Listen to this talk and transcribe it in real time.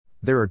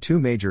There are two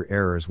major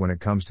errors when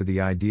it comes to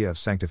the idea of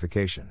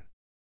sanctification.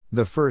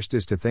 The first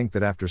is to think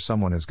that after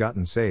someone has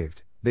gotten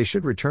saved, they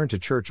should return to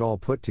church all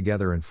put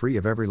together and free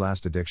of every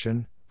last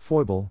addiction,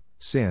 foible,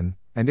 sin,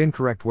 and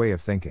incorrect way of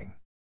thinking.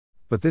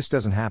 But this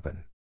doesn't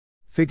happen.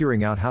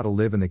 Figuring out how to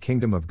live in the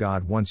kingdom of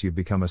God once you've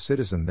become a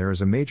citizen, there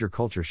is a major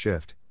culture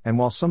shift, and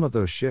while some of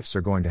those shifts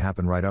are going to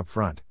happen right up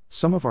front,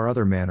 some of our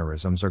other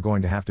mannerisms are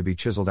going to have to be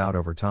chiseled out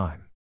over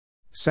time.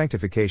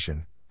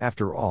 Sanctification,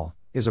 after all,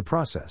 is a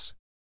process.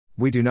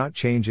 We do not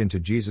change into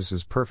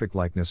Jesus' perfect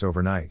likeness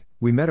overnight,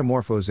 we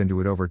metamorphose into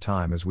it over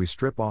time as we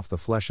strip off the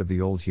flesh of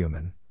the old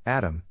human,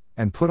 Adam,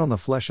 and put on the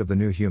flesh of the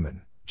new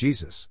human,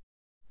 Jesus.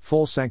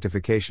 Full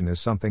sanctification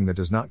is something that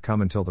does not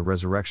come until the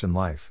resurrection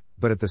life,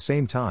 but at the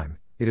same time,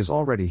 it is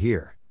already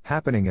here,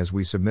 happening as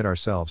we submit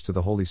ourselves to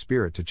the Holy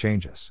Spirit to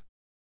change us.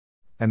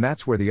 And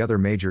that's where the other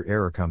major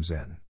error comes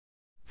in.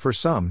 For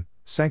some,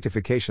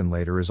 sanctification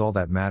later is all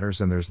that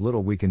matters and there's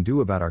little we can do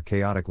about our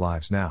chaotic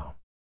lives now.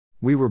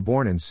 We were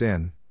born in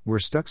sin, we're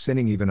stuck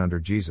sinning even under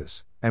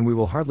Jesus, and we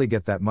will hardly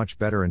get that much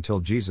better until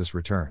Jesus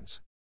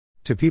returns.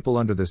 To people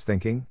under this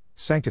thinking,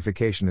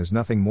 sanctification is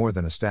nothing more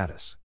than a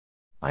status.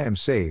 I am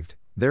saved,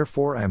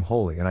 therefore I am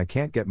holy and I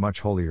can't get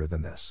much holier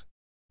than this.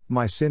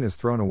 My sin is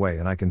thrown away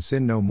and I can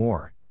sin no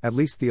more, at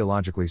least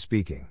theologically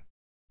speaking.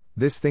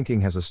 This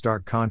thinking has a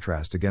stark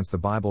contrast against the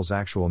Bible's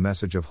actual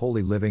message of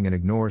holy living and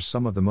ignores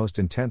some of the most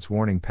intense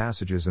warning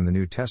passages in the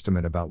New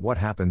Testament about what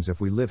happens if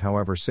we live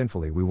however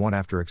sinfully we want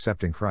after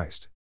accepting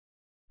Christ.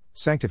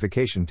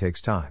 Sanctification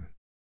takes time.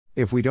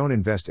 If we don't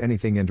invest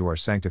anything into our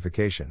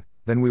sanctification,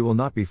 then we will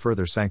not be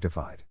further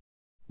sanctified.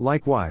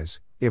 Likewise,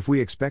 if we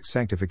expect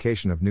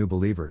sanctification of new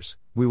believers,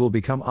 we will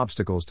become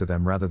obstacles to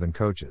them rather than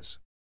coaches.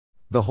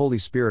 The Holy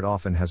Spirit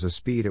often has a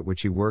speed at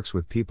which He works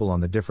with people on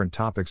the different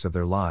topics of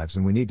their lives,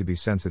 and we need to be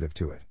sensitive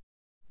to it.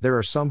 There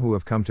are some who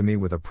have come to me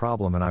with a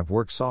problem and I've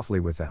worked softly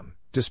with them,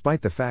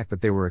 despite the fact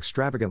that they were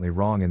extravagantly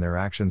wrong in their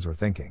actions or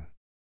thinking.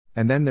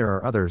 And then there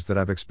are others that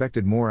I've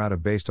expected more out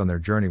of based on their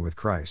journey with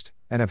Christ,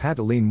 and have had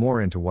to lean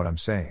more into what I'm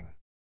saying.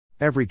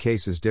 Every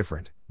case is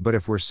different, but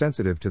if we're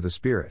sensitive to the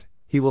Spirit,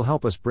 He will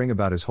help us bring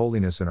about His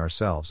holiness in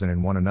ourselves and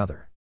in one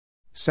another.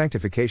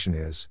 Sanctification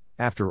is,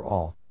 after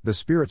all, the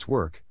Spirit's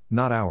work,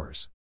 not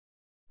ours.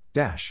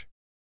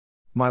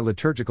 My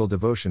liturgical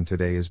devotion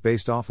today is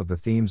based off of the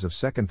themes of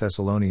 2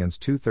 Thessalonians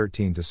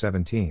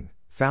 2:13-17,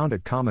 found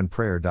at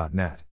commonprayer.net.